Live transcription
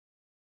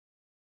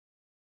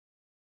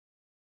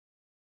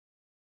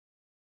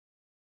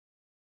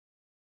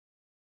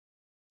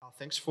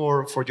Thanks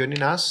for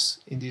joining us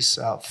in this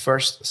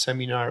first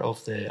seminar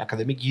of the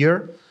academic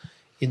year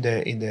in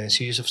the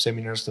series of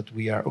seminars that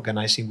we are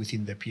organizing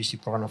within the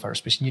PhD program of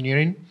Aerospace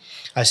Engineering.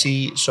 I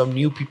see some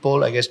new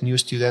people, I guess new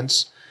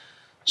students.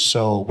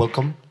 So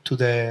welcome to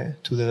the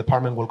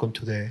department. Welcome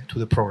to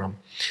the program.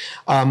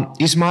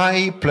 It's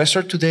my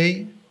pleasure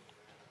today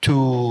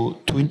to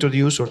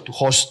introduce or to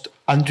host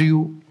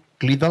Andrew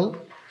Gleadall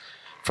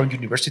from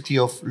University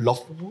of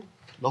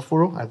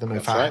Loughborough. I don't know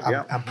if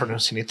I'm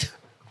pronouncing it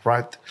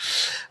right.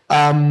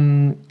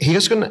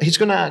 He's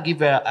gonna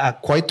give a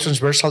quite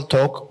transversal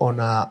talk on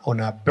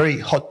a very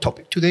hot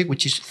topic today,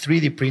 which is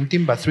 3D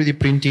printing, but 3D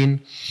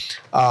printing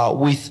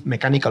with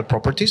mechanical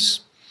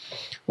properties,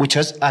 which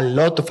has a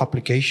lot of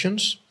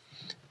applications,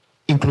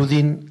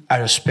 including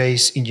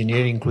aerospace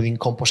engineering, including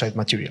composite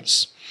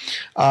materials.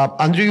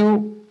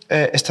 Andrew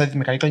studied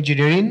mechanical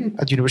engineering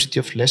at the University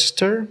of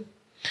Leicester,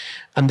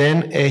 and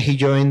then he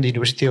joined the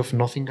University of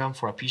Nottingham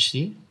for a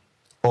PhD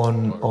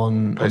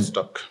on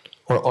postdoc.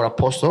 Or a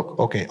postdoc.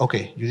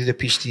 Okay. You did a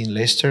PhD in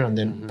Leicester and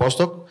then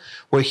postdoc,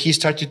 where he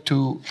started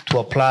to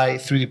apply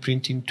 3D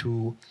printing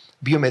to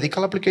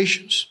biomedical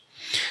applications.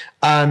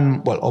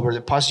 And well, over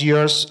the past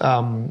years,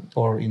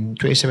 or in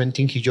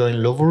 2017, he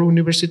joined Loughborough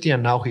University,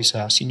 and now he's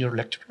a senior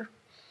lecturer,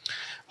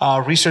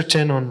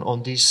 researching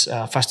on these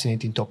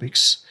fascinating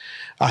topics.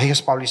 He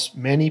has published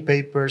many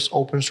papers,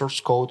 open source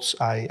codes.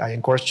 I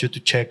encourage you to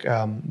check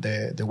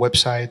the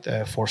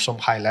website for some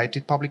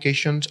highlighted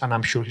publications, and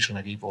I'm sure he's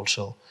going to give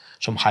also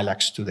some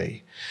highlights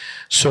today.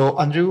 So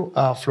Andrew,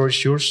 floor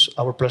is yours.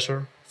 Our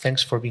pleasure.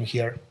 Thanks for being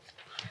here.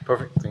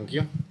 Perfect, thank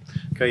you.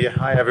 Okay, yeah,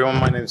 hi everyone.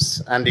 My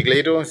name's Andy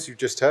Gleadall, as you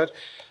just heard.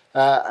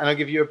 And I'll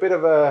give you a bit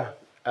of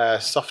a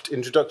soft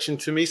introduction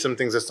to me, some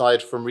things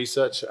aside from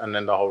research, and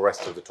then the whole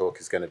rest of the talk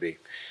is going to be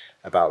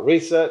about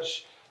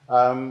research.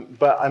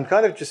 But I'm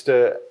kind of just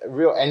a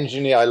real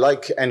engineer. I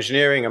like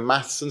engineering and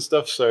maths and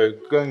stuff, so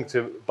going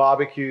to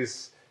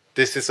barbecues,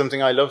 this is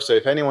something I love. So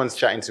if anyone's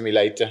chatting to me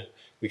later,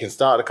 we can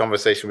start a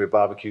conversation with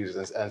barbecues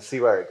and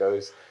see where it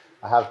goes.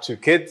 I have 2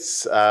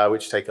 kids,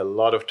 which take a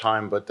lot of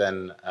time, but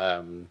then,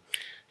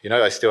 you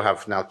know, I still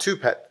have now 2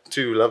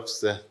 loves,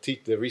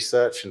 the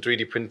research and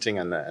 3D printing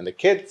and the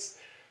kids.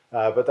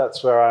 But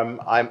that's where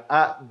I'm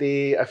at.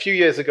 A few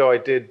years ago,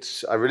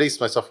 I released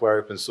my software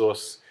open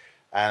source,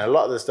 and a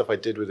lot of the stuff I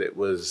did with it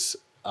was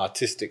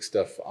artistic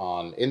stuff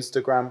on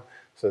Instagram.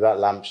 So that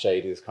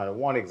lampshade is kind of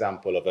one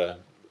example of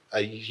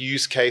a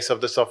use case of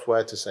the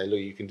software to say,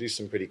 look, you can do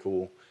some pretty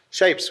cool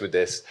shapes with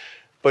this.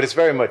 But it's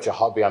very much a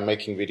hobby. I'm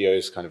making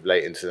videos kind of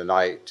late into the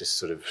night, just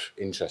sort of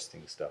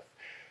interesting stuff.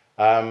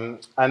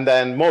 And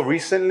then more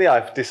recently,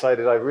 I've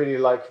decided I really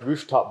like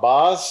rooftop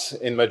bars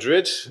in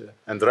Madrid.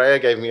 Andrea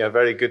gave me a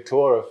very good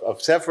tour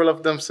of several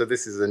of them. So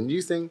this is a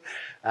new thing,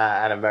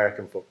 and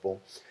American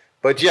football.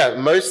 But yeah,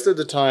 most of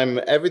the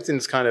time,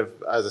 everything's kind of,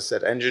 as I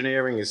said,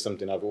 engineering is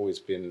something I've always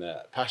been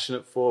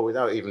passionate for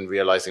without even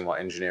realizing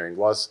what engineering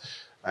was.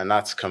 And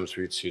that's come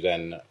through to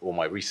then all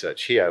my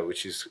research here,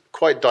 which is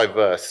quite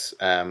diverse.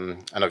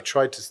 And I've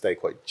tried to stay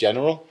quite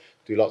general,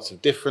 do lots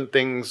of different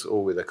things,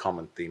 all with a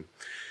common theme.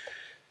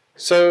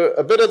 So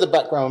a bit of the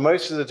background,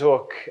 most of the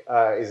talk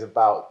is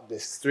about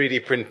this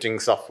 3D printing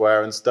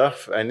software and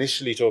stuff.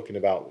 Initially talking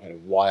about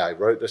why I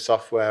wrote the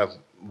software,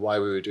 why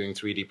we were doing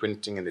 3D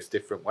printing in this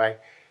different way.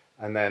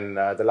 And then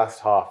the last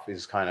half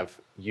is kind of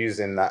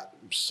using that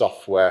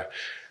software,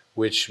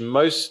 which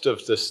most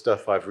of the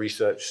stuff I've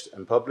researched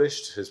and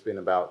published has been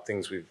about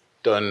things we've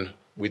done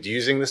with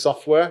using the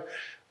software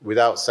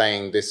without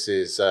saying this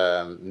is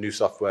new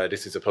software,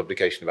 this is a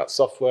publication about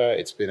software.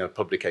 It's been a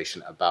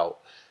publication about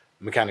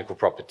mechanical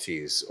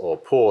properties or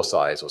pore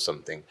size or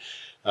something.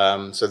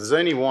 So there's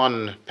only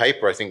one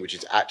paper, I think, which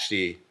is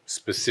actually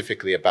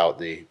specifically about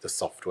the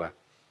software.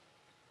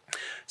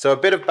 So a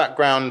bit of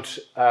background,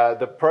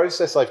 the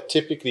process I've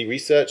typically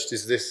researched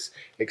is this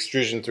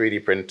extrusion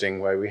 3D printing,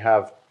 where we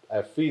have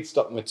a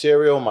feedstock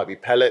material, might be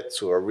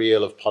pellets or a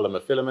reel of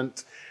polymer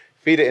filament,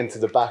 feed it into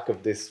the back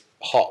of this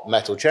hot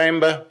metal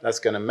chamber, that's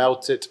going to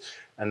melt it,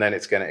 and then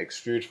it's going to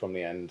extrude from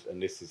the end.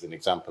 And this is an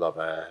example of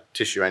a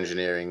tissue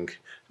engineering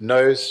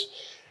nose.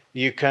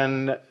 You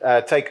can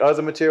take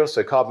other materials,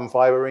 so carbon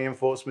fiber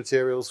reinforced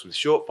materials with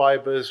short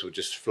fibers will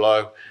just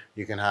flow.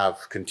 You can have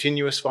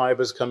continuous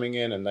fibers coming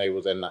in, and they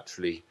will then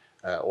naturally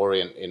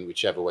orient in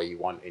whichever way you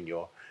want in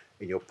your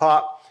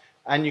part.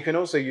 And you can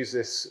also use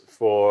this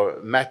for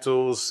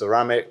metals,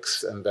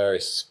 ceramics, and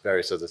various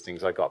other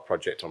things. I got a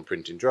project on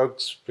printing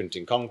drugs,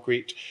 printing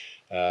concrete,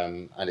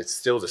 and it's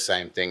still the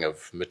same thing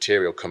of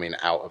material coming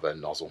out of a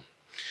nozzle.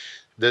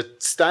 The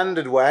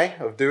standard way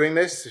of doing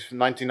this,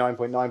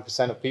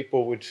 99.9% of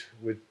people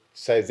would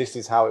say this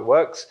is how it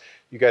works.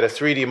 You get a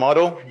 3D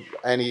model,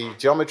 any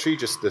geometry,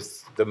 just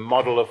the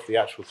model of the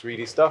actual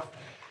 3D stuff.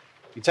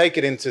 You take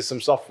it into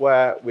some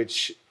software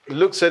which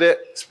looks at it,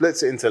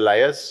 splits it into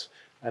layers,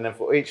 and then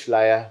for each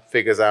layer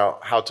figures out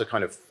how to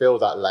kind of fill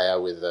that layer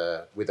with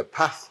a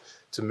path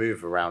to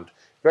move around.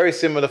 Very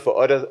similar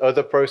for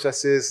other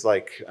processes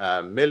like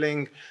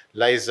milling,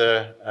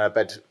 laser,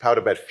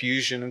 powder bed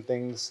fusion and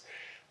things.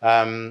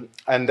 And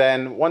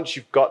then once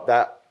you've got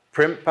that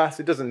print path,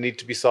 it doesn't need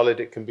to be solid.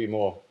 It can be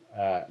more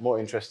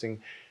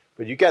interesting.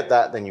 But you get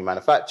that, then you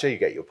manufacture, you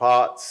get your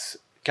parts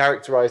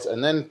characterized,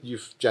 and then you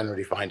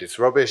generally find it's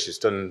rubbish. It's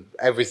done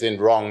everything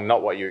wrong,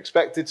 not what you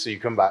expected. So you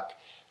come back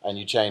and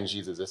you change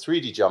either the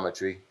 3D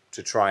geometry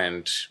to try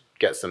and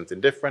get something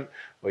different,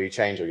 or you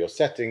change all your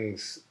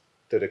settings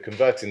that are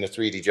converting the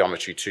 3D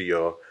geometry to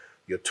your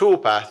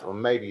toolpath, or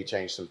maybe you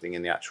change something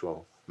in the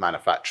actual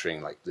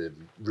manufacturing, like the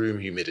room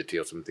humidity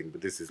or something,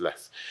 but this is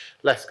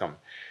less common.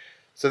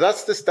 So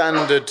that's the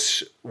standard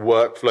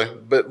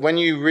workflow. But when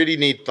you really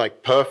need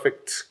like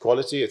perfect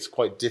quality, it's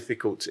quite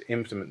difficult to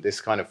implement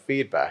this kind of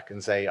feedback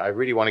and say, I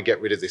really want to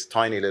get rid of this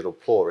tiny little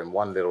pore in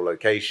one little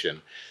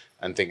location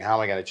and think, how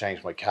am I going to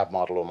change my CAD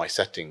model or my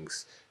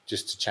settings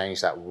just to change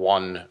that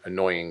one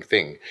annoying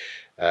thing?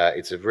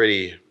 It's a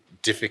really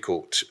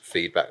difficult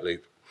feedback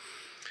loop.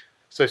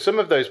 So some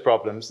of those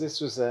problems,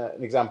 this was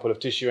an example of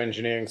tissue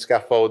engineering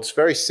scaffolds,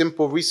 very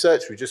simple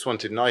research. We just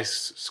wanted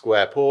nice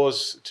square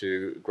pores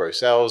to grow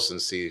cells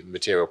and see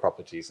material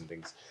properties and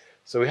things.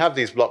 So we have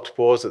these blocked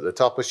pores at the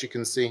top, as you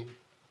can see.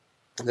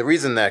 The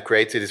reason they're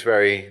created is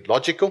very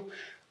logical.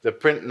 The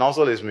print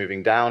nozzle is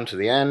moving down to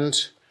the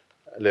end,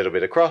 a little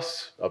bit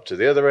across, up to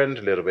the other end,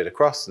 a little bit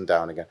across and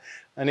down again.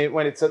 And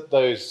when it's at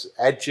those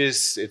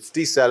edges, it's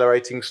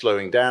decelerating,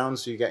 slowing down,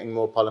 so you're getting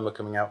more polymer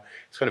coming out.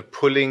 It's kind of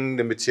pulling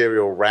the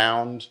material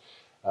round,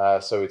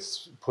 so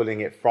it's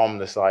pulling it from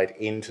the side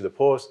into the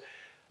pores.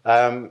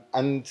 And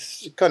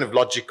kind of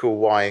logical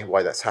why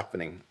that's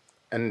happening.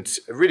 And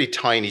a really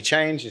tiny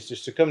change is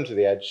just to come to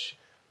the edge,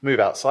 move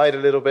outside a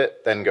little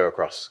bit, then go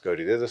across. Go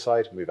to the other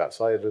side, move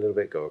outside a little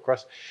bit, go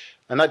across.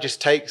 And that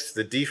just takes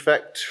the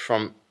defect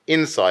from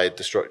inside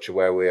the structure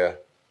where we're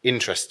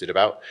interested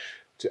about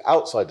to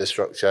outside the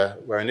structure,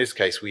 where in this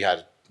case we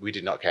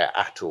did not care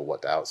at all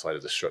what the outside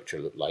of the structure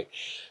looked like.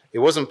 It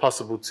wasn't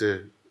possible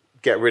to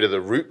get rid of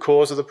the root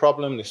cause of the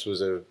problem. This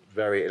was a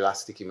very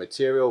elasticy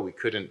material. We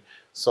couldn't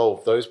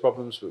solve those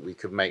problems, but we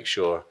could make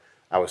sure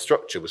our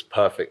structure was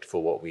perfect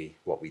for what we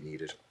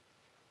needed.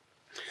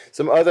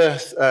 Some other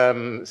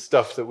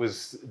stuff that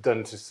was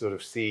done to sort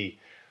of see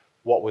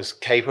what was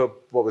capable,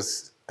 what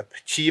was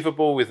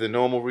achievable with the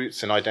normal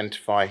routes and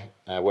identify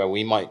where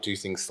we might do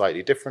things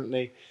slightly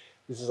differently.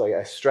 This is like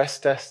a stress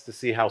test to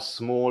see how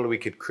small we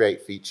could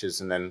create features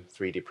and then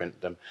 3D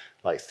print them,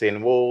 like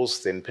thin walls,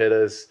 thin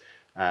pillars,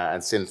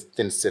 and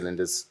thin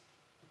cylinders.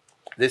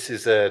 This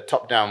is a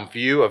top-down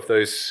view of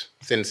those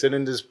thin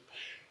cylinders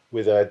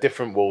with a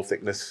different wall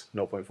thickness,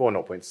 0.4,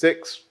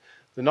 0.6.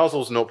 The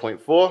nozzle's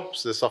 0.4,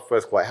 so the software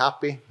is quite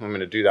happy. I'm going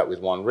to do that with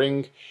one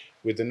ring.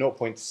 With the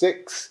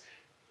 0.6,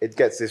 it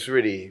gets this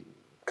really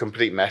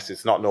complete mess.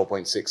 It's not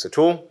 0.6 at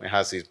all. It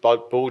has these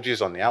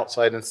bulges on the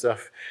outside and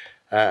stuff.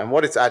 And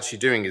what it's actually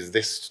doing is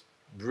this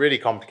really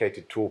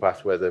complicated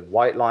toolpath where the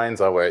white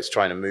lines are where it's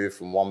trying to move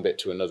from one bit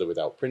to another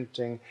without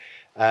printing.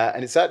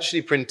 And it's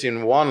actually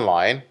printing one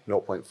line,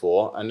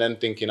 0.4, and then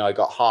thinking I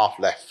got half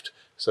left.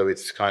 So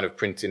it's kind of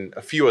printing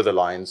a few other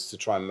lines to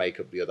try and make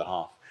up the other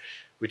half,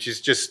 which is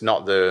just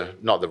not the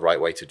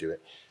right way to do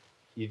it.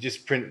 You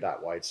just print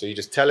that wide. So you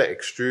just tell it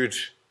extrude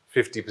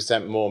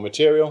 50% more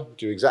material,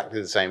 do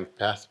exactly the same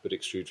path, but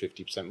extrude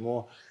 50%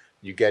 more.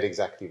 You get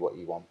exactly what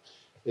you want.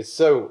 It's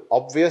so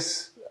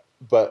obvious,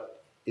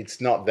 but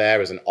it's not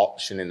there as an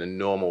option in the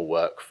normal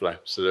workflow.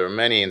 So there are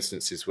many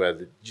instances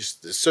where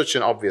just such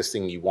an obvious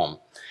thing you want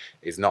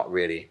is not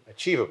really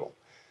achievable.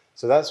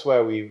 So that's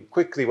where we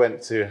quickly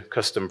went to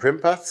custom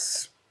print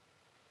paths.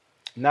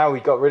 Now we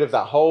got rid of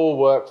that whole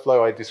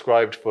workflow I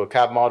described for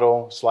CAD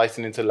model,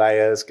 slicing into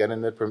layers,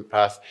 getting the print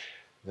path,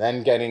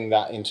 then getting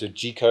that into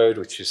G-code,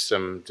 which is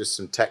just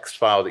some text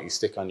file that you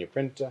stick on your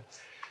printer.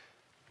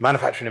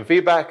 Manufacturing and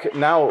feedback.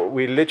 Now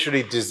we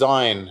literally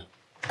design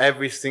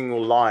every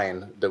single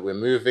line that we're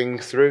moving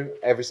through,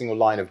 every single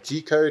line of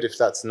G-code, if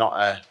that's not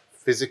a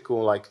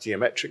physical, like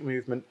geometric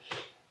movement.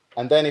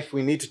 And then if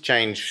we need to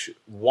change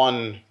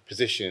one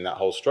position in that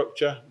whole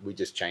structure, we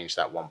just change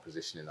that one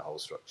position in the whole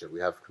structure. We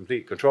have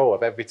complete control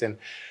of everything.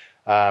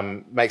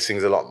 Makes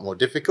things a lot more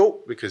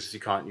difficult because you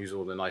can't use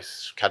all the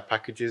nice CAD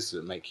packages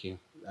that make you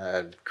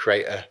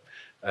create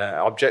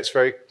objects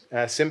very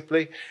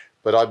simply.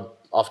 But I've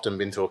often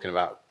been talking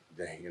about,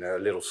 a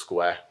little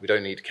square. We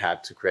don't need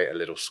CAD to create a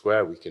little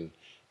square. We can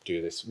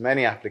do this.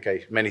 Many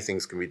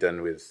things can be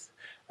done with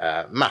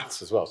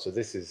maths as well. So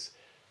this is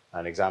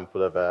an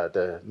example of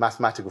the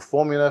mathematical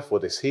formula for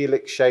this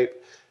helix shape.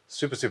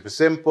 Super, super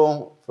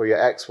simple for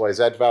your X, Y,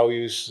 Z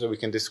values. So we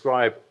can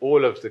describe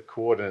all of the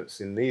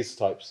coordinates in these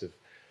types of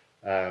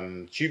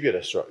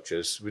tubular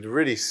structures with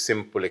really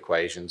simple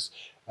equations.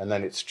 And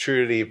then it's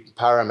truly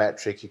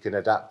parametric. You can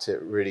adapt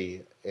it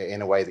really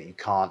in a way that you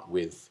can't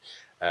with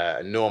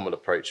a normal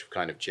approach of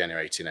kind of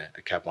generating a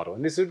CAD model.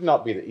 And this would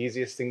not be the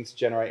easiest thing to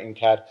generate in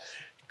CAD.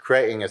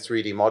 Creating a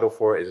 3D model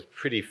for it is a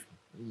pretty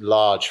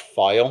large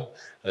file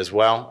as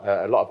well.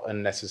 A lot of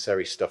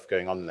unnecessary stuff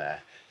going on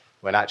there,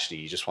 when actually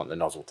you just want the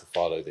nozzle to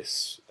follow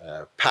this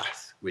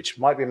path, which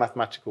might be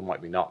mathematical,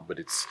 might be not, but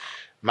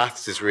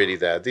maths is really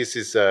there. This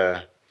is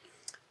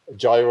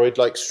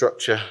gyroid-like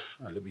structure.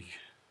 Let me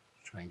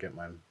try and get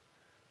my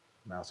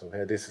mouse over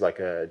here. This is like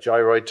a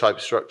gyroid type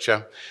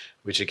structure,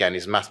 which again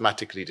is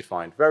mathematically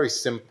defined. Very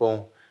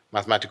simple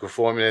mathematical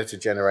formula to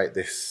generate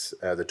this,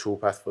 the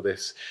toolpath for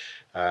this.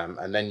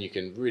 And then you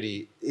can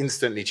really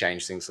instantly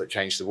change things, like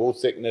change the wall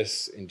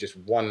thickness in just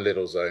one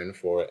little zone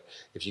for it.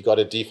 If you got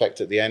a defect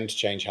at the end,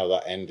 change how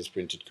that end is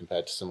printed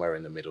compared to somewhere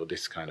in the middle,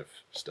 this kind of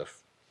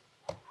stuff.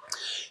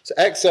 So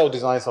Excel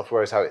design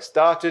software is how it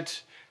started.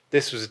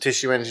 This was a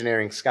tissue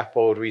engineering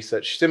scaffold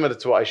research, similar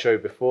to what I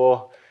showed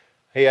before.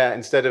 Here,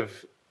 instead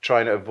of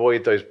trying to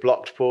avoid those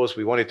blocked pores,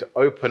 we wanted to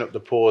open up the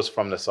pores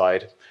from the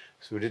side.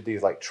 So we did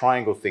these like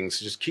triangle things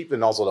to just keep the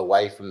nozzle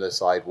away from the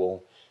side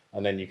wall.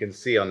 And then you can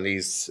see on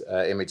these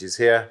images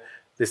here,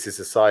 this is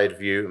a side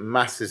view,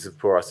 masses of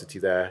porosity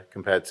there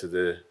compared to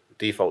the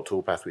default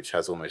toolpath, which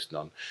has almost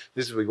none.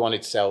 This is we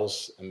wanted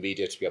cells and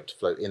media to be able to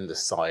flow in the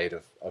side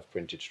of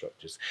printed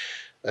structures.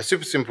 A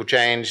super simple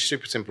change,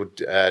 super simple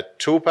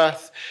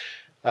toolpath,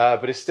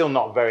 but it's still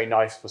not very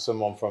nice for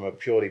someone from a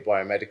purely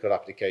biomedical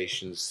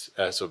applications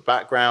sort of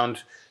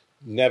background,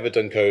 never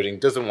done coding,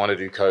 doesn't want to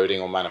do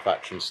coding or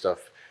manufacturing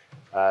stuff.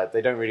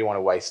 They don't really want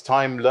to waste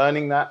time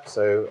learning that.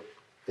 So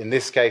in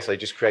this case, I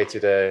just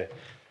created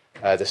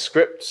the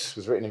script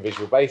was written in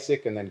Visual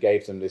Basic and then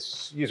gave them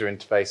this user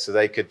interface so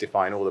they could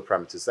define all the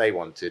parameters they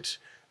wanted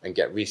and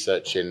get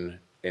research in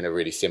a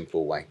really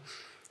simple way.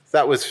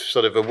 That was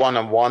sort of a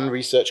one-on-one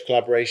research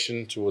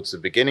collaboration towards the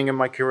beginning of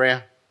my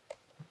career.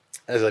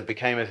 As I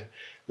became a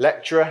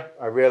lecturer,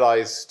 I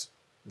realized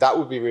that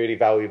would be really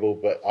valuable,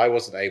 but I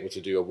wasn't able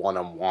to do a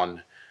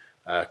one-on-one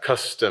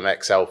custom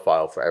Excel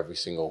file for every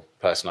single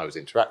person I was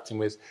interacting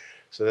with.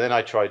 So then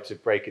I tried to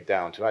break it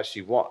down to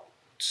actually what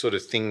sort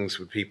of things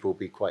would people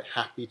be quite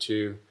happy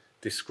to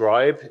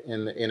describe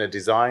in a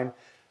design,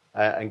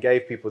 and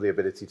gave people the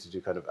ability to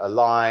do kind of a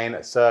line,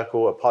 a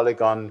circle, a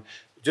polygon,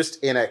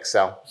 just in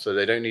Excel. So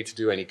they don't need to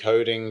do any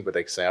coding, but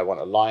they can say, I want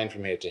a line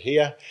from here to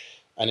here.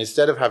 And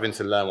instead of having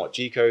to learn what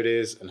G-code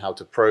is and how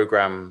to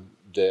program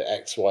the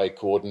XY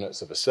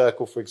coordinates of a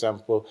circle, for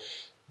example,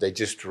 they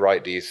just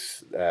write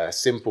these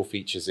simple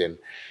features in,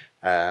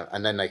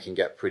 and then they can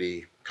get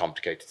pretty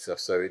complicated stuff.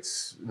 So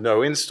it's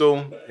no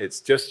install. It's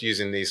just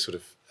using these sort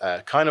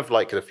of kind of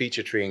like the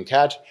feature tree in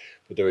CAD,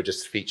 but there are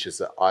just features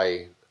that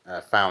I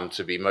found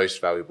to be most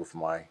valuable for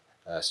my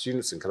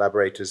students and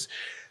collaborators.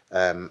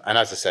 And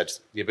as I said,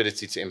 the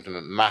ability to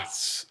implement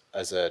maths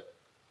as a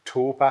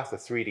toolpath, a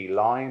 3D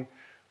line,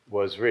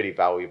 was really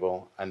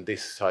valuable. And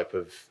this type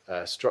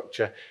of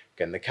structure,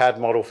 again, the CAD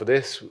model for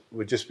this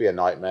would just be a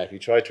nightmare. If you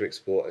try to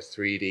export a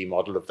 3D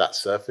model of that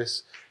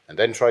surface and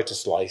then try to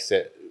slice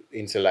it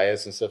into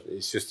layers and stuff,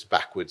 it's just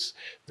backwards.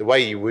 The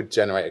way you would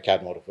generate a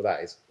CAD model for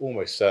that is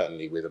almost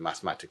certainly with a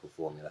mathematical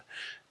formula.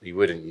 You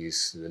wouldn't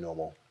use the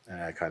normal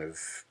kind of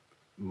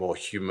more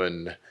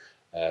human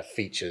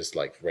features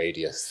like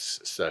radius,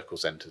 circle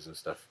centers and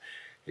stuff.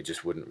 It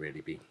just wouldn't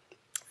really be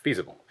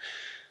feasible.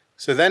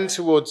 So then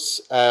towards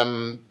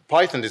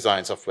Python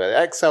design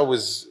software, Excel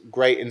was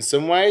great in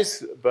some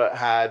ways, but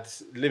had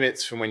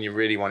limits from when you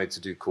really wanted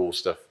to do cool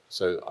stuff.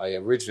 So I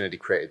originally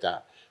created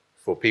that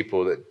for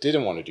people that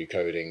didn't want to do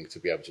coding to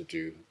be able to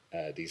do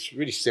these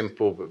really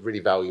simple but really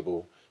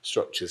valuable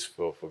structures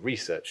for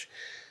research.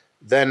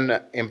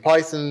 Then in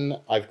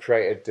Python, I've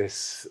created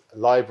this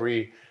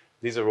library.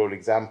 These are all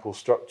example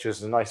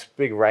structures, a nice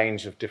big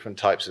range of different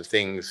types of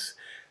things.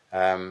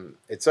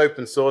 It's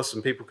open source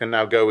and people can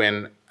now go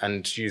in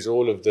and use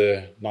all of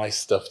the nice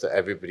stuff that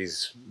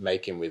everybody's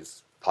making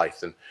with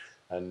Python.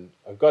 And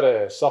I've got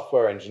a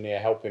software engineer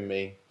helping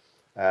me.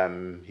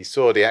 He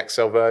saw the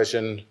Excel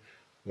version,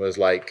 was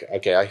like,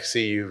 okay, I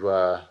see you,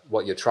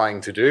 what you're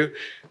trying to do,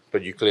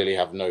 but you clearly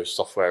have no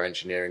software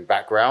engineering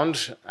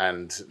background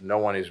and no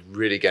one is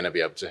really going to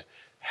be able to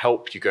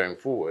help you going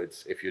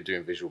forwards if you're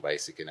doing Visual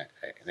Basic in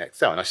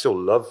Excel. And I still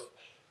love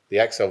the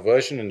Excel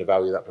version and the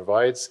value that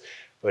provides,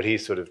 but he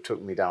sort of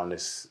took me down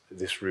this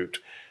route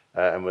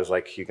and was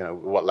like,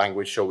 what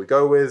language shall we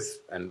go with?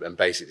 And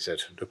basically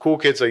said, the cool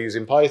kids are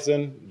using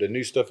Python, the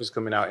new stuff is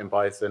coming out in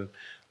Python,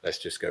 let's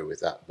just go with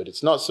that. But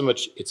it's not so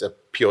much, it's a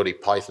purely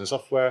Python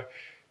software,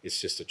 it's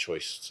just a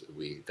choice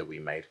that we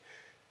made.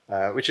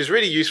 Which is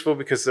really useful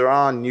because there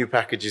are new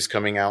packages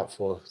coming out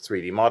for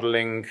 3D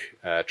modeling,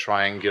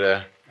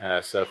 triangular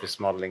surface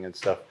modeling and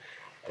stuff,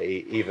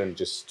 even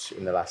just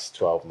in the last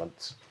 12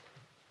 months.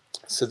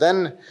 So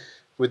then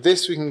with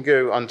this, we can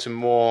go on to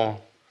more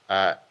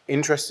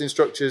interesting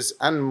structures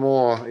and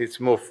it's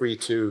more free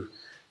to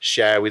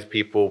share with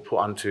people,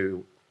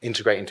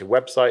 integrate into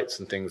websites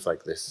and things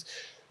like this.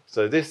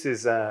 So this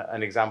is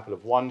an example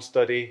of one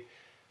study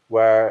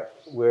where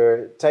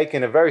we're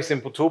taking a very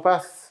simple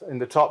toolpath. In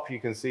the top, you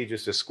can see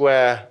just a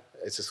square.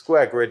 It's a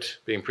square grid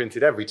being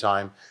printed every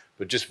time,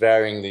 but just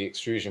varying the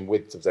extrusion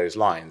width of those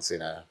lines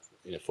in a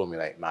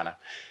formulaic manner.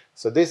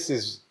 So this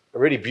is a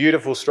really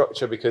beautiful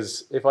structure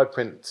because if I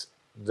print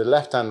the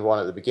left-hand one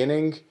at the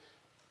beginning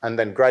and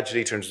then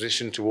gradually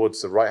transition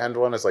towards the right-hand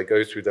one as I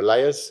go through the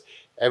layers,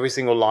 every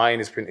single line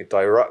is printed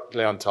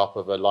directly on top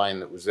of a line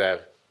that was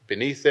there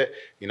beneath it.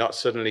 You're not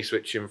suddenly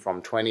switching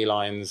from 20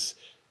 lines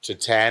to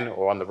 10,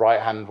 or on the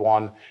right-hand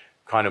one,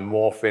 kind of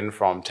morphing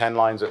from 10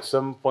 lines at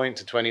some point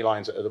to 20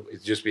 lines at other.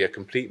 It'd just be a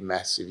complete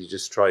mess if you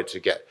just tried to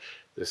get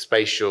the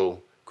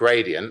spatial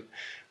gradient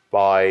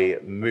by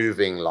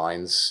moving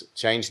lines.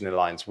 Changing the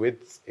lines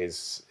width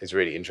is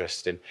really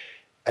interesting.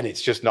 And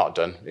it's just not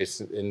done. It's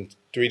in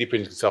 3D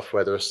printing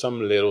software, there are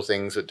some little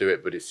things that do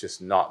it, but it's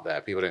just not there.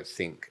 People don't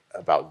think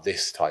about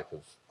this type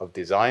of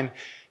design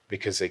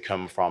because they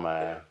come from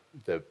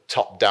the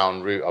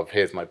top-down route of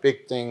here's my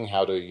big thing,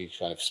 how do you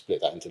kind of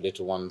split that into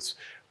little ones,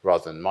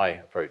 rather than my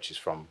approach is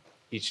from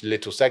each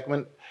little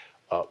segment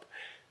up.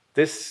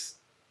 This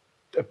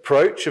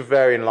approach of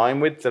varying line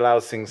width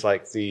allows things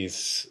like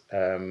these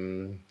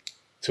ASTM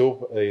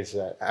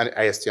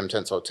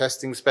tensile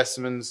testing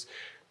specimens.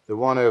 The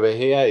one over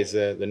here is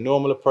the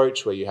normal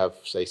approach where you have,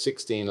 say,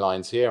 16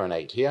 lines here and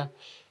 8 here,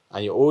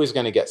 and you're always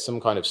going to get some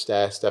kind of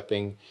stair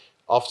stepping.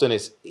 Often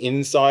it's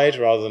inside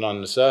rather than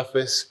on the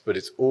surface, but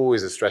it's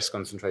always a stress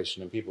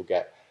concentration, and people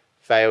get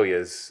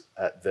failures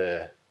at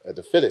the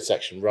fillet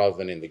section rather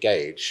than in the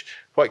gauge,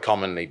 quite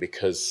commonly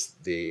because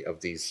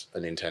of these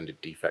unintended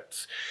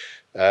defects.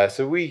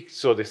 So we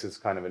saw this as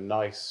kind of a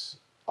nice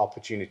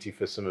opportunity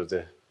for some of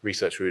the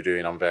research we were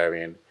doing on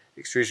varying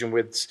extrusion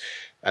widths.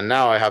 And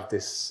now I have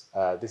this,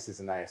 this is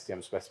an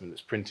ASTM specimen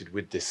that's printed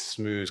with this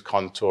smooth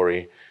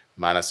contoury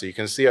manner. So you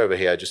can see over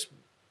here,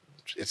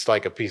 it's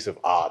like a piece of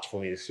art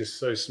for me. It's just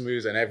so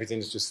smooth and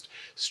everything's just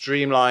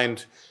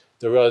streamlined.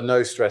 There are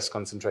no stress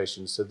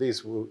concentrations. So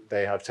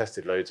they have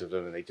tested loads of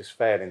them and they just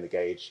fail in the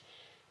gauge.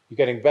 You're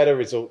getting better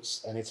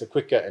results and it's a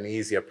quicker and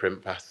easier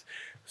print path.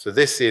 So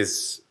this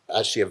is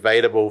actually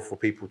available for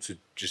people to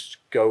just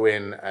go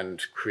in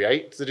and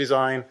create the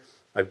design.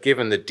 I've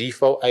given the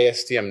default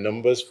ASTM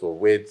numbers for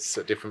widths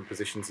at different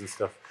positions and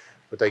stuff,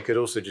 but they could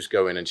also just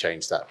go in and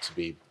change that to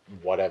be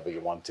whatever you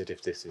wanted.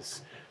 If this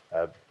is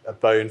a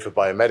bone for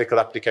biomedical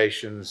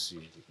applications,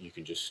 you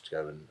can just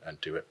go and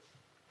do it.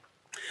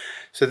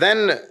 So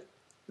then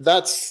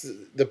that's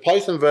the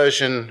Python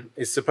version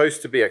is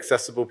supposed to be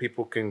accessible.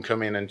 People can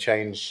come in and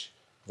change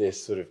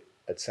this sort of,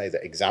 I'd say,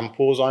 the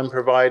examples I'm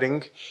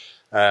providing.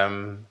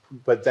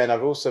 But then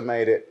I've also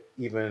made it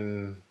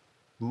even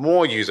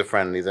more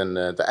user-friendly than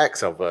the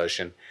Excel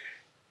version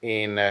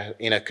in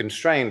a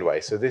constrained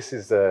way. So this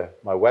is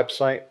my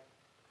website.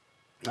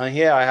 And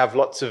here I have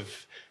lots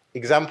of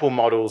example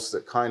models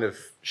that kind of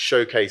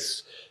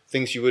showcase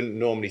things you wouldn't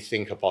normally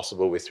think are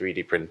possible with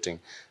 3D printing.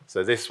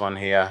 So this one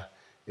here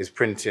is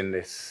printing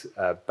this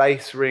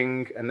base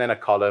ring and then a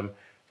column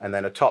and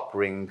then a top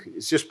ring.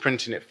 It's just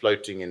printing it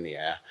floating in the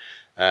air.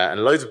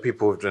 And loads of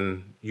people have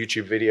done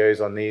YouTube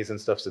videos on these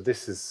and stuff. So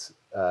this has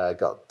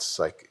got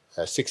like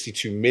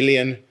 62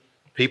 million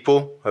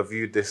people have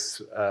viewed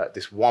this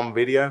one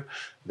video.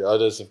 The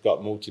others have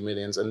got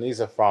multi-millions. And these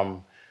are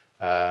from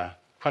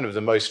kind of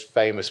the most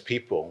famous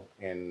people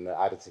in the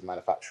additive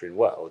manufacturing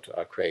world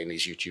are creating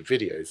these YouTube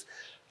videos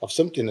of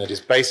something that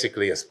is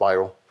basically a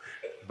spiral.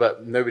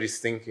 But nobody's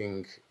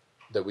thinking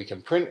that we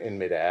can print in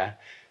midair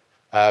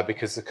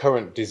because the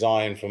current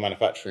design for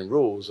manufacturing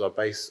rules are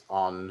based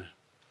on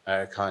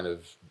kind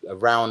of a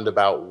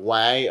roundabout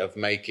way of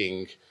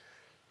making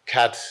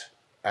CAD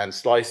and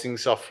slicing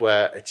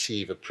software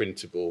achieve a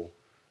printable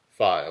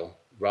file,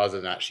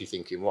 rather than actually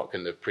thinking, what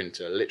can the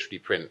printer literally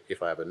print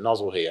if I have a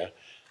nozzle here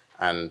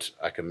and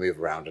I can move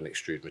around and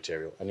extrude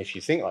material. And if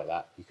you think like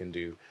that, you can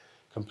do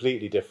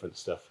completely different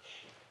stuff.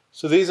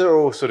 So these are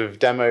all sort of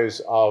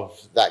demos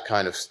of that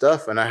kind of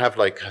stuff. And I have,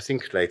 like, I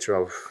think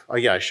later,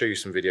 I'll show you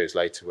some videos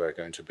later where I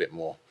go into a bit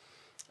more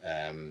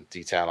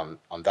detail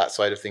on that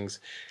side of things.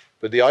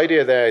 But the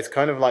idea there is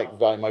kind of like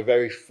my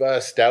very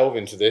first delve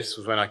into this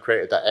was when I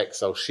created that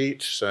Excel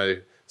sheet. So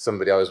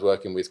somebody I was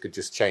working with could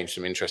just change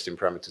some interesting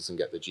parameters and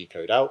get the G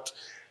code out.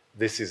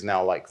 This is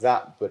now like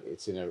that, but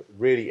it's in a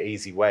really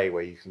easy way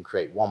where you can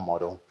create one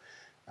model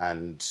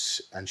and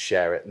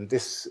share it. And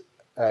this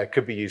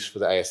could be used for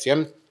the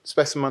ASTM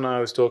specimen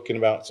I was talking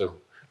about. So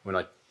when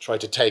I try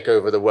to take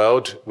over the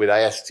world with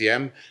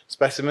ASTM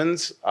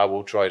specimens, I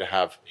will try to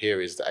have,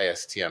 here is the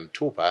ASTM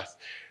toolpath.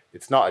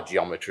 It's not a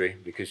geometry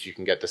because you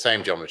can get the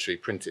same geometry,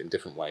 print it in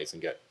different ways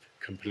and get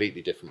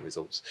completely different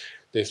results.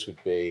 This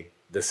would be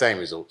the same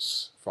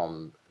results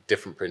from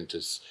different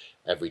printers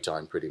every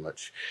time pretty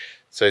much.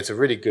 So it's a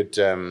really good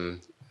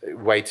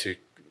way to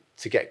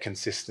get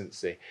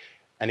consistency.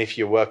 And if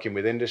you're working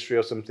with industry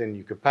or something,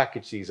 you could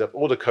package these up.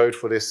 All the code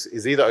for this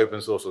is either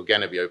open source or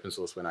going to be open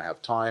source when I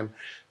have time.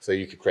 So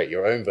you could create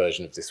your own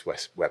version of this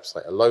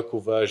website, a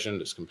local version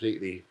that's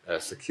completely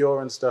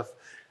secure and stuff,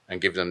 and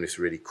give them this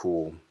really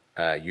cool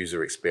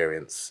user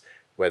experience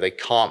where they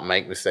can't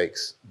make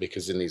mistakes,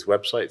 because in these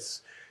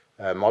websites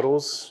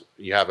models,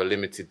 you have a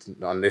limited,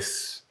 on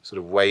this sort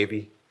of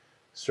wavy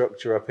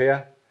structure up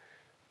here,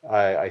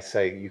 I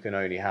say you can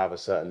only have a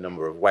certain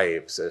number of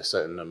waves, a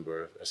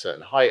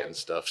certain height and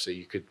stuff. So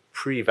you could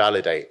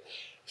pre-validate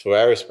for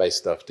aerospace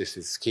stuff. This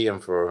is key,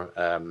 and for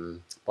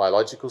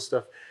biological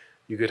stuff,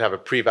 you could have a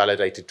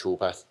pre-validated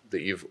toolpath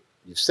that you've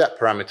you've set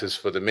parameters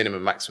for the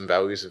minimum maximum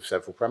values of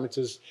several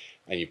parameters,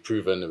 and you've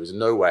proven there is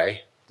no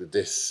way that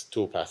this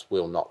toolpath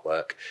will not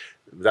work.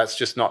 That's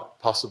just not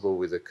possible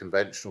with a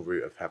conventional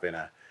route of having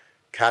a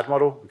CAD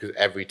model, because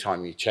every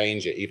time you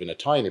change it, even a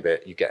tiny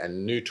bit, you get a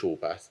new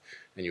toolpath,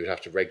 and you would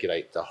have to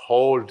regulate the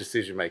whole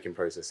decision-making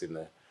process in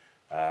the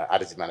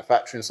additive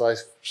manufacturing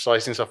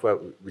slicing software,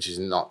 which is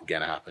not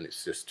going to happen.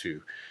 It's just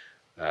too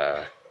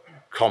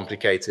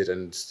complicated,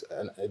 and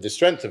the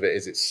strength of it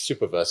is it's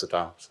super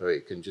versatile, so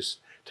it can just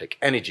take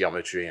any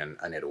geometry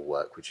and it'll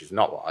work, which is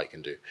not what I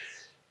can do,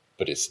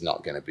 but it's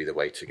not going to be the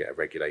way to get a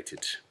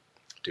regulated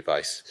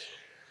device.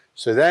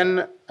 So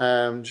then,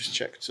 just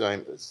check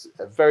time,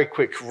 a very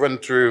quick run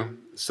through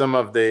some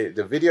of the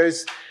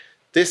videos.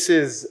 This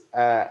is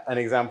an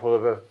example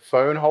of a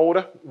phone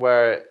holder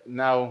where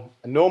now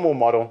a normal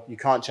model, you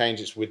can't change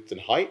its width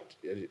and height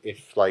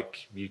if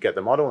like you get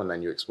the model and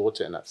then you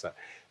export it and that's that.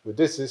 With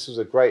this was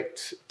a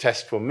great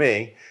test for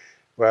me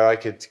where I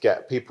could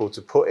get people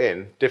to put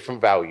in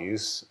different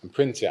values and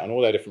print it on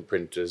all their different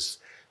printers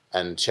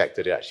and check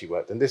that it actually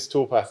worked. And this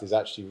toolpath is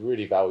actually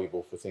really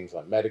valuable for things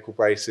like medical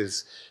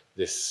braces,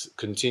 this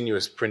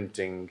continuous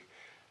printing,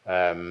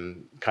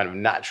 kind of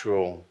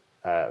natural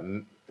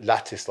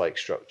lattice-like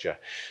structure.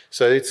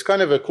 So it's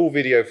kind of a cool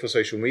video for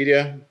social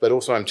media, but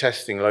also I'm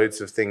testing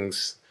loads of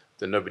things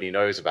that nobody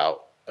knows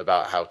about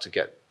how to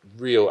get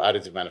real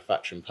additive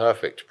manufacturing,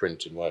 perfect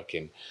printing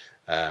working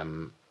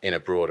in a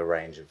broader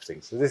range of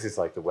things. So this is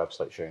like the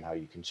website showing how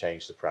you can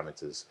change the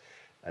parameters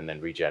and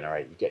then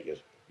regenerate. You get your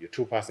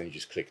toolpath and you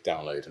just click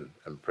download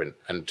and print.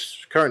 And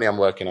currently I'm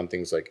working on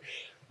things like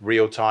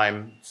real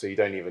time, so you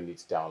don't even need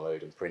to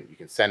download and print. You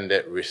can send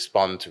it,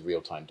 respond to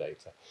real-time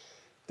data.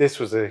 This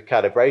was a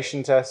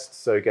calibration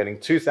test, so getting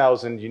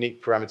 2,000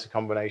 unique parameter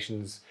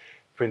combinations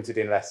printed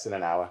in less than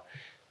an hour.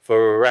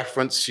 For a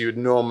reference, you would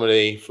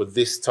normally, for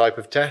this type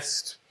of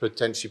test,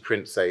 potentially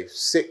print, say,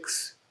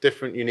 6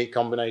 different unique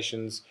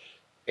combinations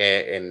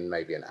in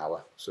maybe an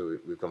hour. So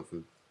we've gone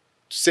from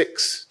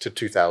 6 to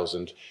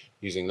 2,000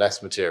 using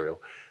less material.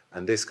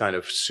 And this kind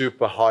of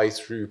super high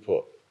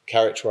throughput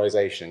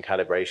characterization and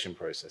calibration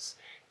process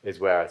is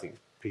where I think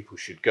people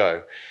should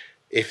go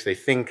if they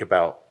think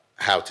about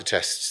how to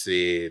test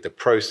the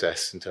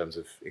process in terms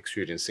of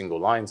extruding single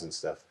lines and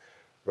stuff,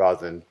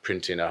 rather than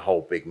printing a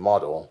whole big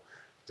model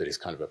that is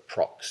kind of a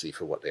proxy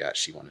for what they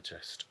actually want to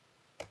test.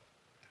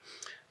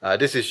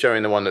 This is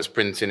showing the one that's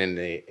printing in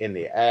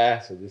the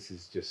air. So this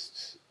is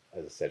just,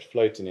 as I said,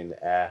 floating in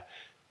the air.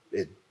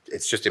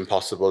 It's just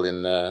impossible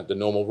in the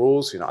normal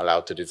rules. You're not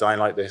allowed to design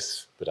like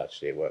this, but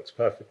actually it works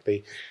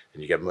perfectly,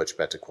 and you get much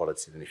better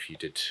quality than if you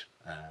did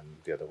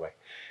the other way.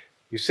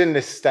 You've seen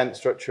this stent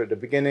structure at the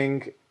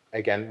beginning.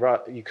 Again,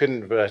 you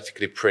couldn't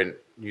vertically print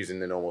using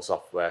the normal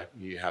software.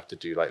 You have to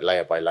do like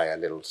layer by layer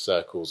little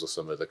circles or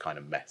some other kind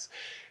of mess,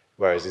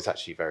 whereas it's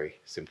actually very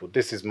simple.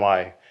 This is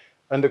my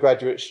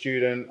undergraduate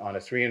student on a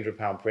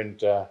 300-pound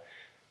printer.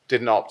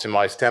 Didn't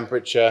optimize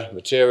temperature,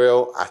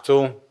 material at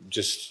all,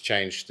 just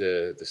changed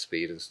the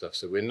speed and stuff.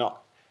 So we're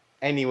not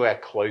anywhere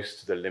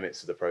close to the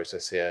limits of the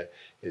process here.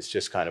 It's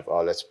just kind of,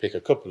 oh, let's pick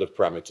a couple of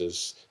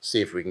parameters,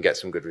 see if we can get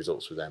some good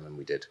results with them, and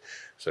we did.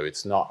 So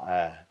it's not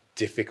a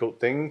difficult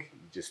thing.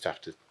 You just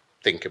have to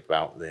think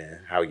about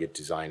how you're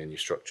designing your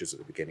structures at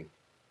the beginning.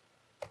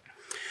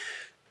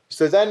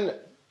 So then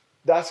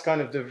that's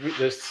kind of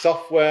the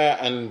software,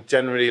 and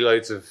generally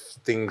loads of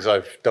things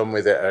I've done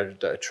with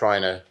it are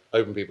trying to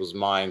open people's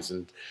minds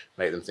and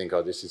make them think,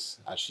 oh, this is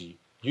actually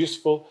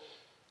useful.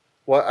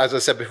 Well, as I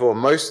said before,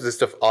 most of the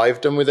stuff I've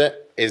done with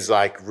it is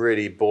like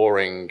really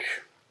boring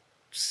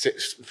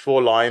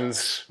 4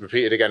 lines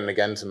repeated again and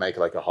again to make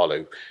like a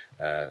hollow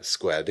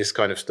square, this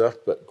kind of stuff,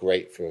 but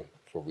great for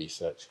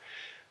research.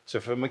 So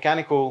for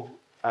mechanical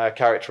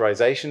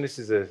characterization, this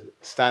is a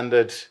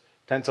standard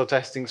tensile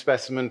testing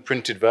specimen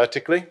printed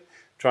vertically,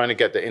 trying to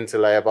get the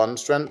interlayer bond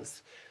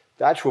strength.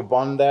 The actual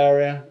bond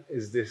area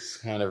is this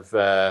kind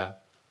of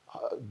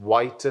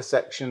whiter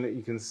section that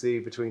you can see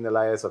between the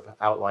layers. I've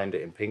outlined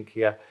it in pink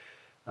here,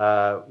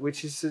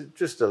 which is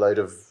just a load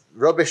of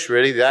rubbish,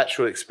 really. The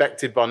actual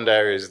expected bond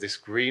area is this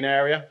green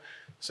area.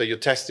 So you're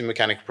testing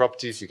mechanical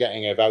properties, you're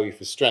getting a value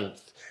for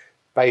strength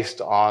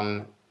based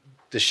on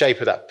the shape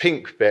of that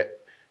pink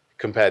bit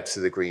compared to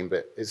the green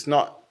bit. It's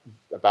not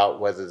about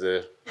whether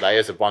the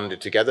layers are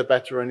bonded together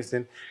better or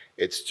anything.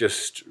 It's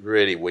just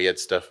really weird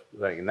stuff.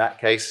 Like in that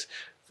case,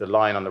 the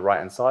line on the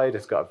right-hand side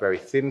has got a very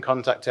thin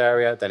contact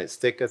area, then it's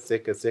thicker,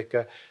 thicker,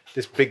 thicker.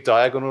 This big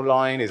diagonal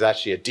line is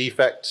actually a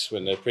defect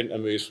when the printer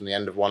moves from the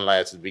end of one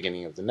layer to the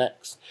beginning of the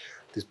next.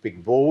 This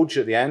big bulge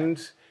at the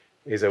end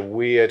is a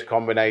weird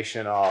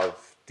combination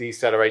of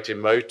decelerating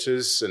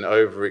motors and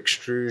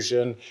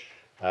over-extrusion,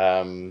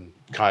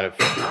 kind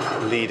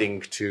of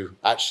leading to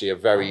actually a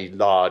very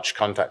large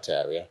contact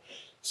area.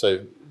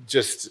 So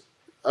just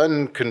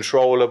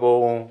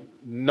uncontrollable,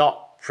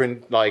 not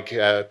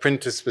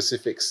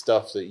printer-specific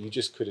stuff that you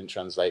just couldn't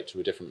translate to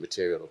a different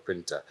material or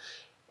printer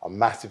are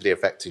massively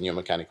affecting your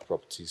mechanical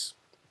properties.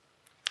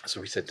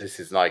 So we said this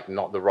is like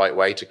not the right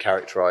way to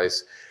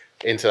characterize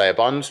interlayer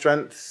bond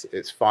strength,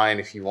 it's fine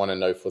if you want to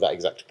know for that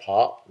exact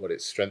part what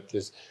its strength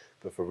is.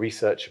 But for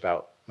research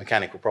about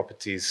mechanical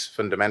properties,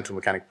 fundamental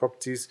mechanical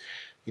properties,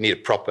 you need a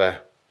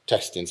proper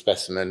testing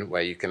specimen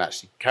where you can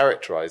actually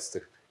characterize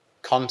the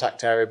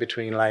contact area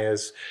between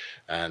layers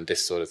and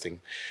this sort of thing.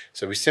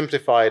 So we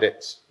simplified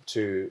it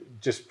to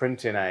just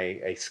print in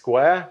a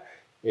square.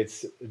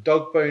 It's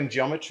dog bone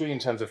geometry in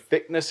terms of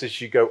thickness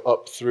as you go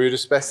up through the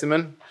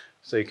specimen.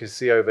 So you can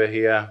see over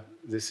here,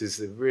 this is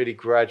a really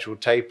gradual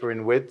taper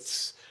in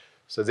widths.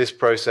 So this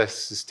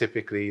process is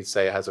typically,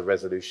 say, it has a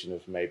resolution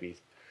of maybe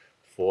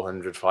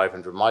 400,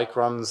 500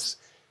 microns.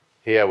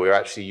 Here we're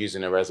actually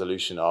using a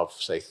resolution of,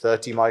 say,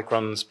 30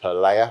 microns per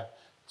layer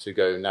to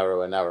go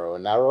narrower, narrower,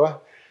 narrower,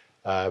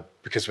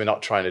 because we're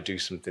not trying to do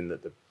something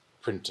that the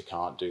printer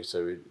can't do.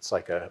 So it's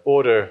like an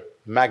order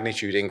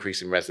magnitude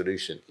increase in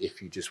resolution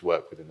if you just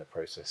work within the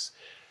process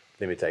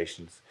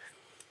limitations.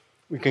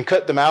 We can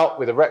cut them out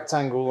with a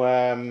rectangle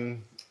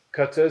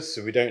cutters,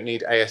 so we don't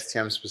need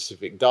ASTM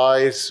specific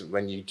dies.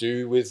 When you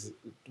do with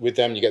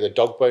them, you get the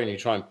dog bone, you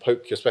try and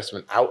poke your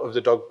specimen out of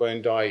the dog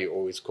bone die, you're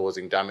always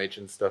causing damage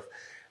and stuff.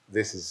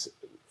 This is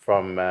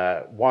from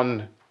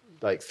one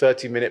like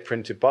 30-minute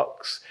printed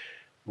box.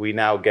 We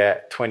now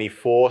get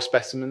 24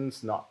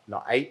 specimens, not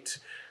 8.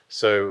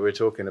 So we're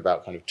talking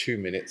about kind of 2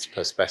 minutes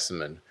per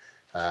specimen,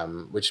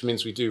 which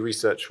means we do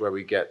research where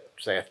we get,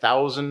 say,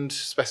 1,000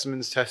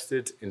 specimens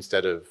tested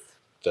instead of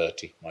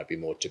 30, might be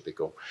more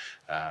typical,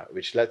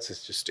 which lets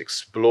us just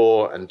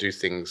explore and do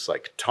things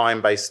like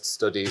time-based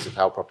studies of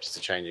how properties are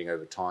changing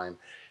over time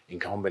in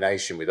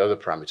combination with other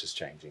parameters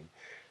changing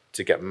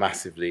to get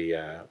massively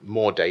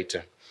more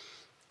data.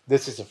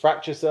 This is a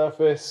fracture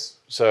surface,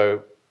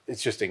 so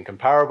it's just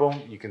incomparable.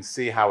 You can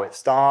see how it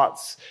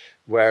starts,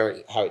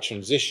 how it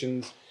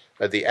transitions.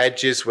 At the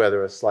edges where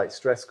there are slight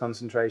stress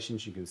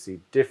concentrations, you can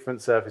see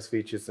different surface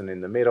features than in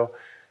the middle.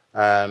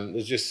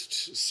 There's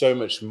just so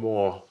much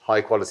more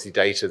high quality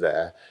data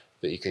there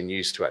that you can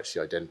use to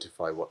actually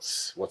identify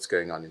what's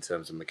going on in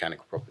terms of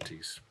mechanical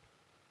properties.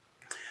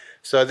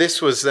 So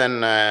this was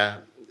then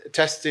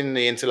testing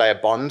the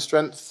interlayer bond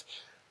strength.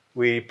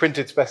 We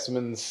printed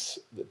specimens,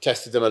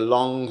 tested them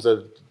along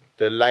the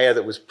layer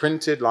that was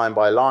printed line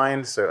by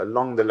line, so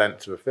along the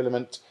length of a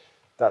filament.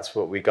 That's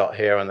what we got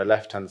here. On the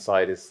left-hand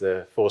side is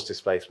the force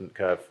displacement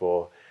curve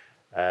for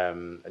a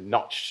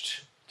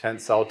notched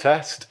tensile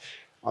test.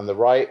 On the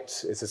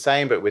right, it's the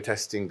same, but we're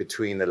testing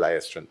between the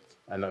layer strength.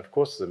 And of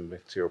course, the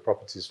material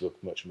properties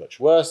look much, much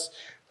worse.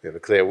 We have a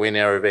clear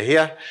winner over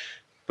here.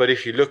 But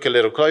if you look a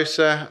little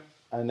closer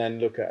and then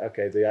look at,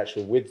 okay, the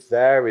actual width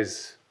there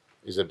is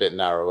a bit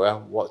narrower.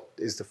 What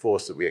is the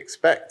force that we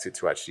expect it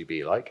to actually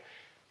be like?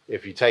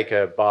 If you take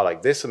a bar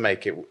like this and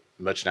make it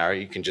much narrower,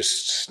 you can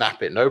just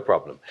snap it, no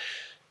problem.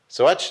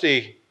 So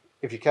actually,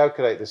 if you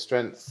calculate the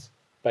strength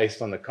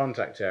based on the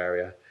contact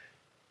area,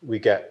 we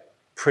get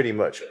pretty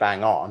much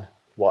bang on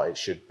what it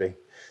should be.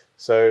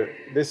 So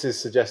this is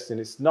suggesting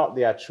it's not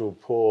the actual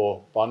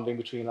poor bonding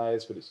between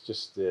layers, but it's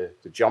just the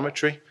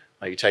geometry.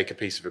 Like you take a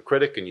piece of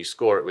acrylic and you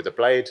score it with a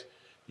blade,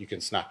 you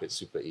can snap it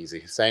super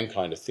easy. Same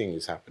kind of thing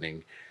is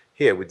happening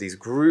here with these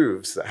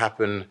grooves that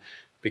happen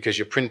because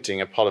you're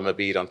printing a polymer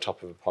bead on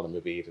top of a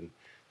polymer bead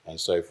and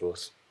so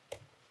forth.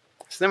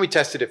 So then we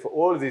tested it for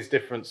all of these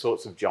different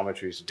sorts of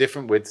geometries,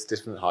 different widths,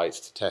 different heights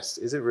to test.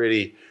 Is it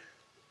really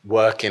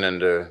working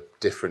under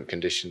different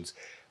conditions?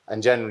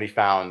 And generally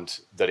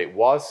found that it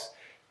was.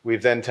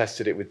 We've then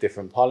tested it with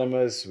different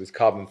polymers, with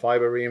carbon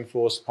fiber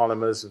reinforced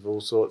polymers of all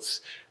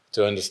sorts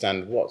to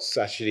understand what's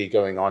actually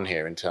going on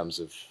here in terms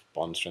of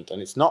bond strength.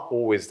 And it's not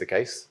always the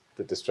case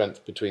that the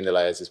strength between the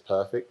layers is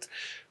perfect,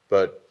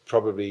 but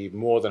probably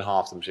more than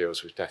half the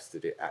materials we've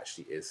tested it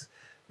actually is,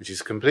 which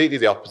is completely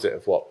the opposite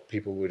of what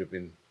people would have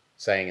been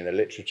saying in the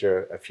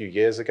literature a few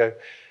years ago.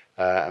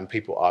 And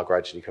people are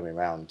gradually coming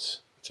around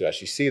to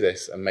actually see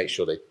this and make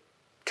sure they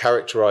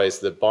characterize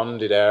the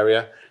bonded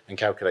area and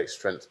calculate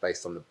strength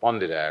based on the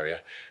bonded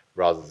area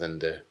rather than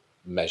the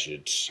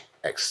measured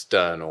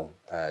external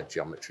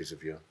geometries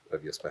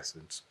of your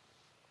specimens.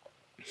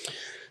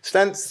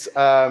 Stents,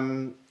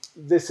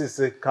 this is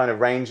the kind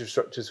of range of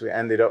structures we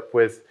ended up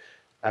with.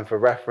 And for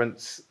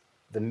reference,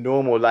 the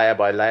normal layer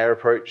by layer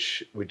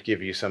approach would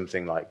give you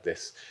something like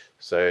this.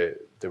 So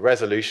the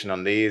resolution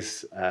on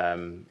these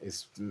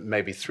is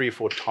maybe 3 or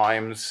 4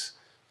 times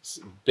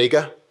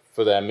bigger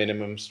for their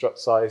minimum strut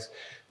size.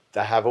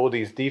 They have all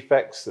these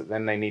defects that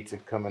then they need to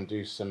come and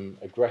do some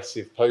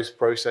aggressive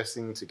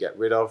post-processing to get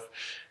rid of,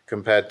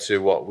 compared to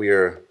what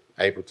we're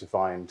able to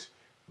find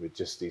with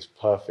just these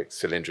perfect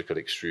cylindrical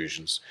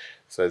extrusions.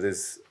 So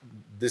this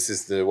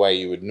is the way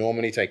you would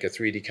normally take a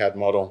 3D CAD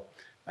model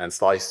and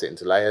slice it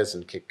into layers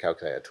and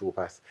calculate a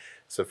toolpath.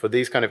 So for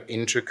these kind of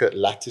intricate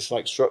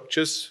lattice-like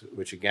structures,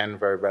 which again,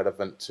 very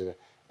relevant to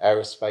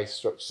aerospace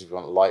structures, if you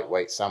want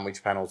lightweight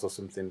sandwich panels or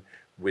something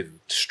with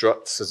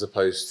struts as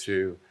opposed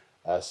to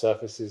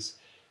surfaces,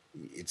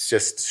 it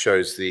just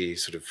shows the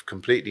sort of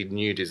completely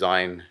new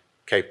design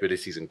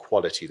capabilities and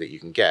quality that you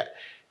can get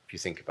if you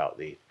think about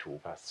the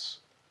toolpaths.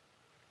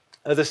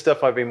 Other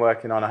stuff I've been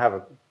working on, I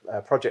have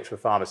a project for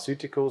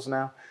pharmaceuticals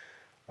now.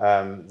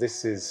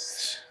 This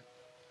is,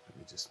 let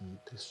me just mute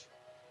this.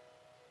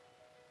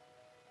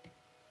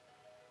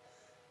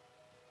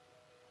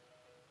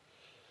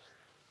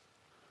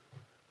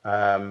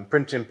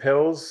 Printing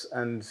pills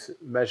and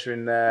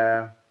measuring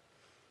their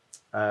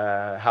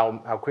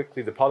how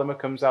quickly the polymer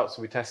comes out.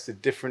 So we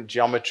tested different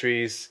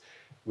geometries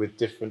with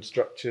different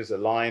structures,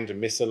 aligned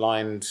and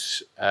misaligned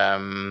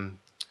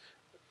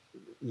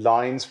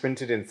lines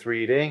printed in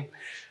 3D,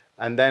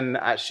 and then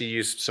actually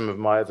used some of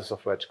my other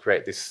software to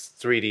create this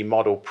 3D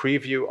model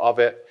preview of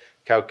it,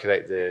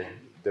 calculate the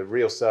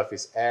real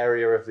surface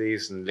area of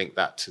these, and link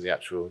that to the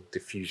actual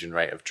diffusion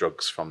rate of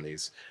drugs from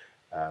these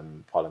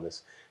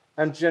polymers.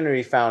 And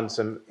generally found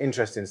some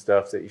interesting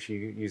stuff that if you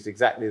used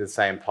exactly the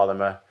same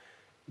polymer,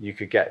 you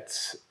could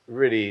get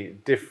really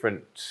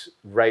different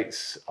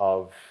rates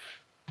of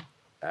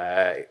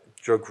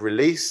drug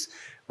release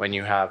when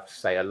you have,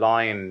 say,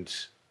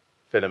 aligned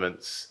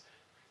filaments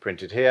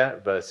printed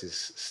here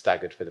versus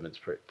staggered filaments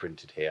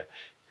printed here,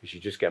 because you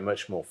just get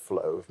much more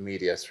flow of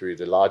media through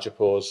the larger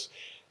pores.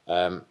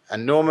 And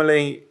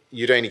normally,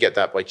 you'd only get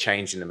that by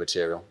changing the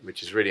material,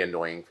 which is really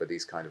annoying for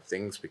these kind of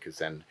things, because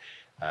then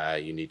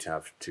you need to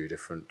have two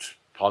different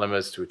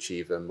polymers to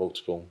achieve a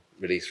multiple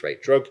release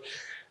rate drug,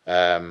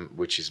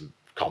 which is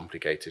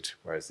complicated,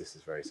 whereas this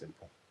is very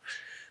simple.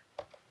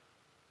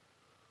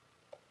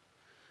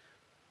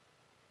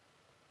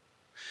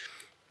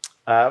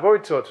 I've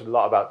already talked a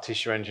lot about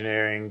tissue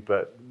engineering,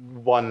 but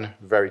one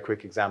very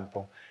quick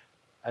example.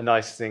 A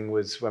nice thing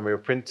was when we were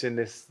printing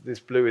this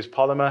blue is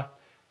polymer,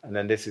 and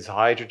then this is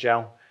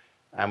hydrogel.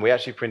 And we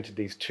actually printed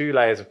these 2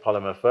 layers of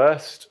polymer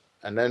first,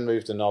 and then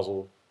moved the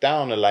nozzle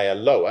down a layer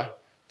lower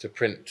to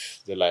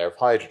print the layer of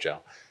hydrogel.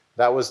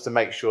 That was to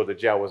make sure the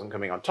gel wasn't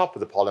coming on top of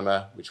the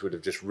polymer, which would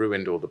have just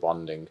ruined all the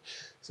bonding.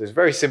 So it's a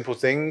very simple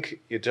thing.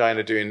 You're trying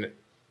to do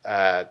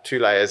 2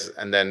 layers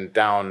and then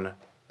down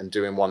and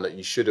doing one that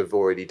you should have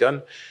already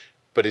done.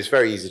 But it's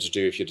very easy to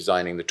do if you're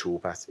designing the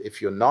toolpath.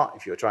 If you're not,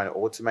 if you're trying to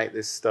automate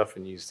this stuff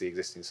and use the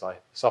existing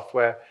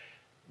software,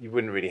 you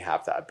wouldn't really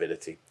have that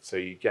ability. So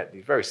you get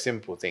these very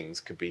simple things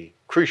could be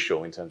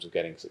crucial in terms of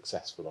getting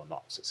successful or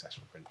not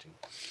successful printing.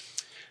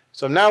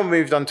 So I've now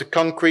moved on to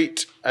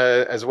concrete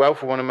as well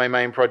for one of my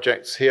main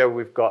projects. Here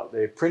we've got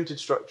the printed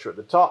structure at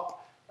the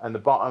top and the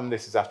bottom.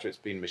 This is after it's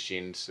been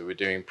machined. So we're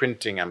doing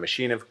printing and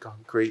machining of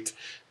concrete.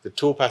 The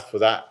toolpath for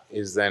that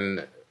is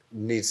then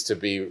needs to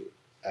be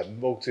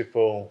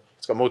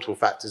it's got multiple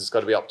factors. It's got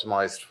to be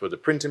optimized for the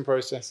printing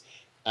process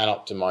and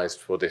optimized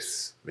for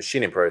this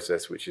machining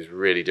process, which is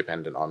really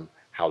dependent on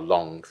how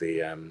long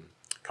the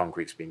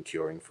concrete's been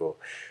curing for.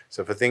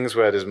 So for things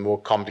where there's more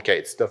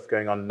complicated stuff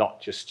going on,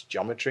 not just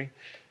geometry,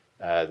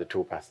 the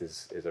toolpath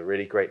is a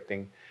really great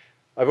thing.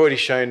 I've already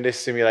shown this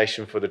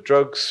simulation for the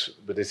drugs,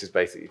 but this is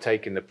basically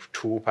taking the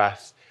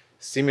toolpath,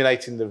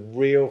 simulating the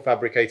real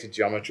fabricated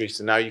geometry.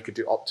 So now you could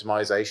do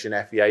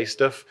optimization, FEA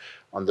stuff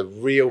on the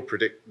real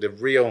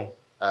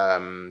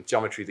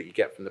geometry that you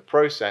get from the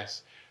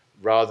process,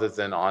 rather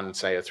than on,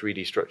 say, a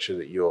 3D structure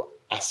that you're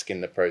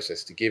asking the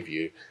process to give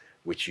you,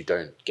 which you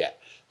don't get.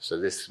 So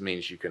this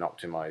means you can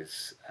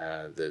optimize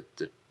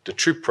the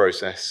true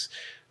process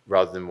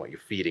rather than what you're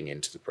feeding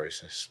into the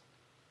process.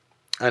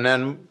 And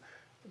then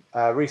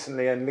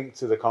recently, and linked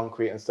to the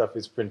concrete and stuff,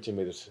 is printing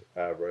with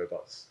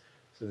robots.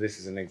 So this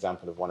is an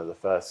example of one of the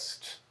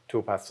first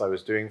toolpaths I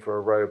was doing for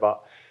a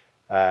robot.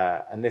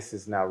 And this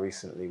is now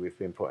recently, we've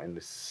been putting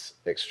this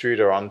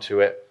extruder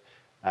onto it.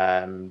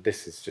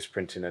 This is just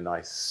printing a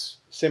nice,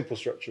 simple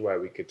structure where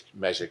we could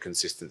measure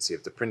consistency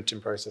of the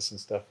printing process and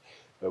stuff.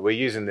 But we're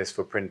using this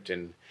for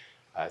printing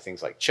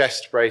things like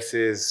chest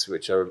braces,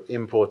 which are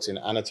importing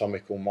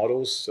anatomical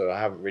models. So I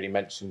haven't really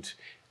mentioned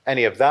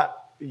any of that.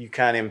 You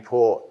can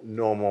import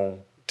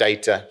normal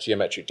data,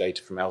 geometric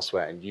data from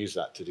elsewhere, and use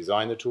that to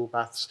design the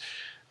toolpaths.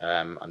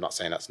 I'm not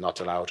saying that's not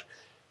allowed.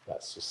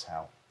 That's just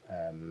how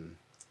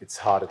it's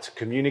harder to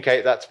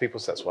communicate that to people,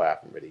 so that's why I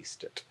haven't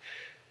released it.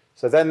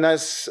 So then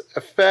there's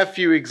a fair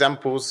few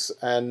examples,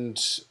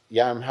 and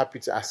yeah, I'm happy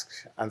to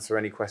answer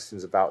any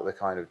questions about the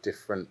kind of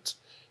different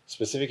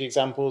specific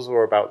examples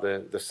or about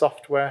the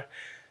software.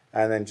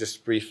 And then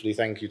just briefly,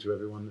 thank you to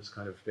everyone that's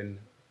kind of been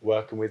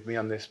working with me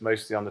on this.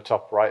 Mostly on the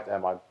top right, they're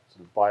my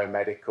sort of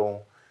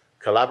biomedical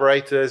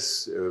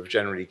collaborators who have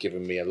generally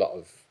given me a lot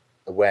of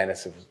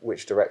awareness of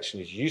which direction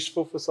is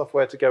useful for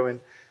software to go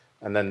in.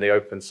 And then the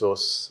open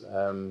source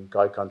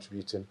guy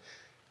contributing.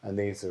 And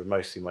these are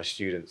mostly my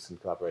students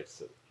and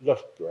collaborators at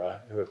Loughborough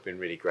who have been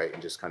really great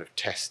in just kind of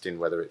testing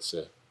whether it's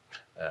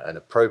an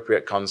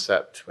appropriate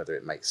concept, whether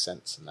it makes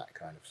sense and that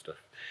kind of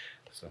stuff.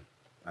 So,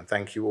 and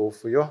thank you all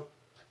for your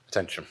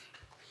attention.